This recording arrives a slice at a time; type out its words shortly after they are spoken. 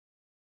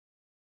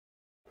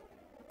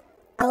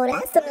Oh,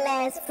 that's some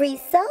last free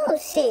soul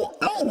shit,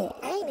 ain't it?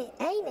 Ain't it?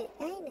 Ain't it?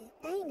 Ain't it?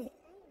 Ain't it?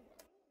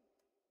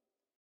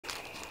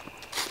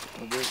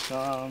 Well, this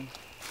song,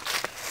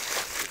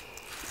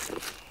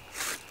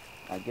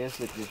 I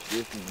guess it just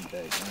drifting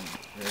back then,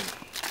 right?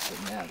 But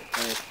now the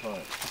first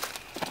part,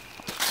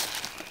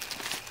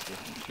 there's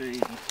some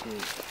trees and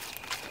shit.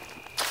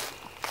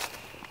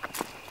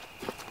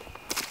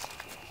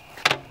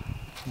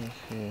 Let's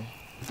see.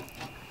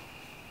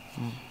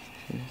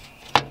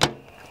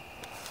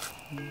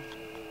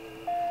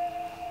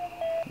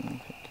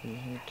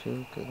 Here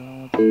too, cause I don't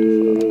want that to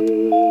fall.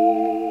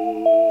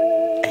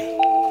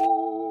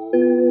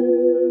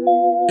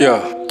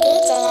 Yeah.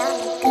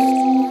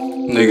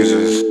 Niggas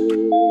is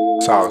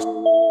sauce.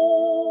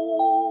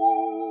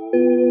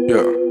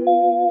 Yeah.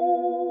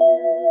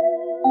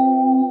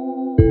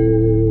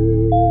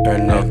 That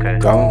nigga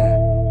gone.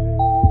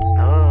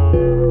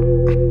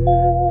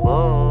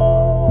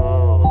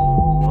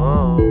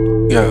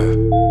 Yeah.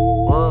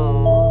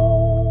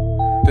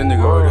 That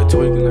nigga over there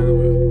tweaking like a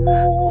bitch.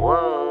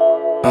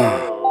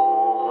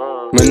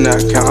 When I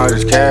count all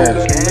this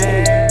cash,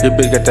 your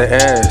bitch got that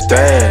ass,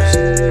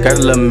 got a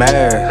little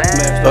mad.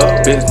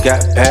 Up, bitch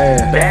got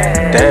past,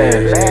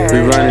 dash. We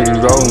running, we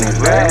rolling,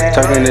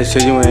 talking that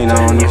shit you ain't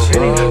on it.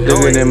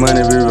 Look at that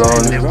money, we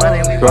rolling,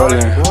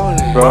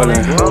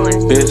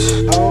 bitch.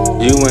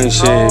 You ain't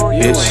shit,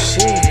 bitch.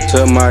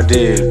 Suck my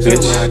dick,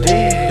 bitch.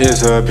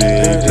 It's a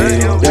big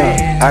deal.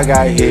 Yeah, I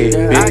got hit,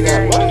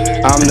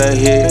 bitch. I'm the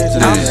hit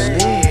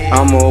list.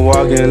 I'm a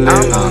walking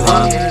list.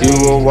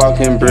 You a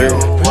walking brick.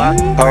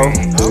 Oh,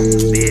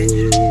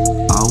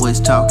 always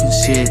talking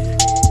shit.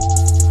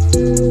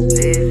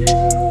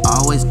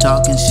 Always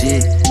talking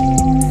shit.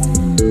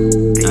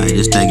 Alright,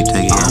 just take it.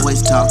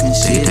 Always talking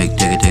shit. Take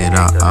it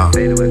all.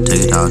 Take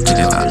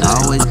it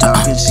all. Always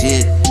talking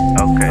shit.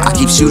 I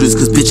keep shooters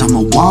cause bitch I'm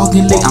a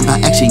walking lick. I'm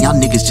about action, y'all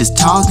niggas just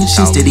talking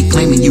shit. Steady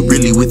claiming you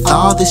really with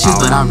all the shit,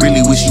 but I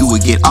really wish you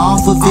would get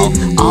off of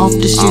it. Off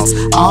the shits,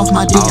 off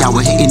my dick. Y'all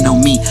were hating on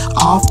me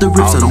off the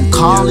rip, so don't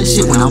call it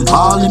shit when I'm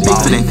ballin'. Big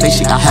for that face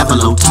shit, I have a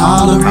low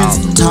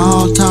tolerance.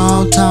 Tall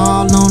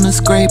on the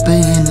scraper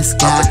in the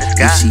sky.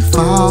 If she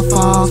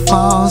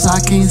falls, I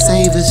can't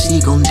save her, she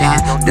gon' die.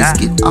 Let's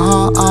get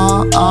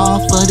all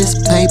for this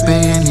paper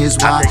and here's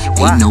why.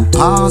 Ain't no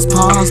pause.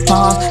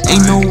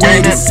 Ain't no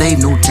way to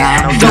save no time.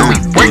 So we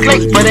work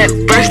late for that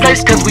first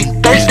place, cause we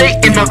Thursday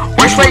in the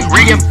worst way.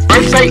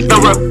 Reimburse late, the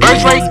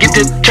reverse way. Get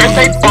to church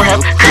late or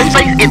have curse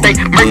face. If they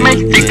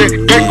mermaid, dig the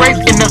dirt grave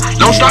in the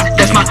Lone Star.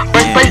 That's my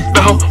birthplace.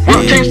 The whole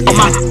world changed on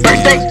my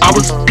birthday. I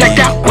was blacked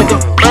out with a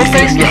blood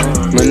face, yeah.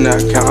 when I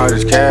count all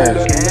this cash,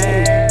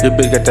 your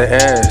bitch got that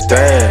ass,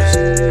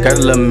 got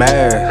a little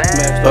mad.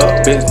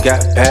 Up, bitch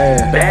got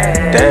past,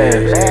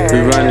 dash. We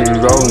running, we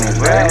rolling,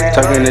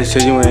 talking that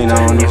shit you ain't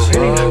on it.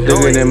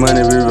 Look at that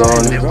money, we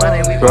rolling,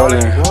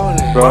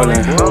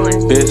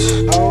 bitch.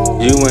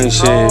 You ain't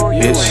shit,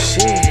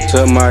 bitch.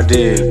 Suck my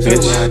dick,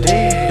 bitch.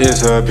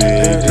 It's a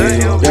big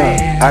deal.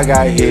 Yeah, I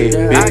got hit,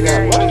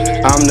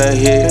 bitch. I'm the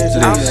hit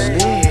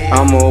list.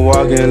 I'm a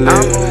walking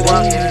list.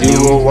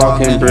 You a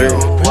walking brick.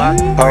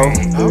 Oh,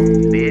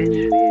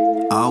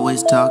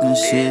 always talking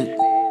shit.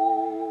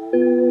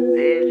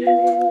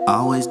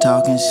 Always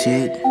talking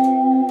shit.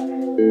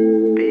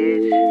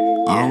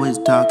 Always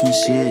talking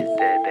shit.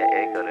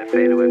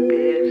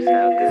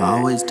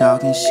 Always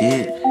talking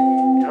shit.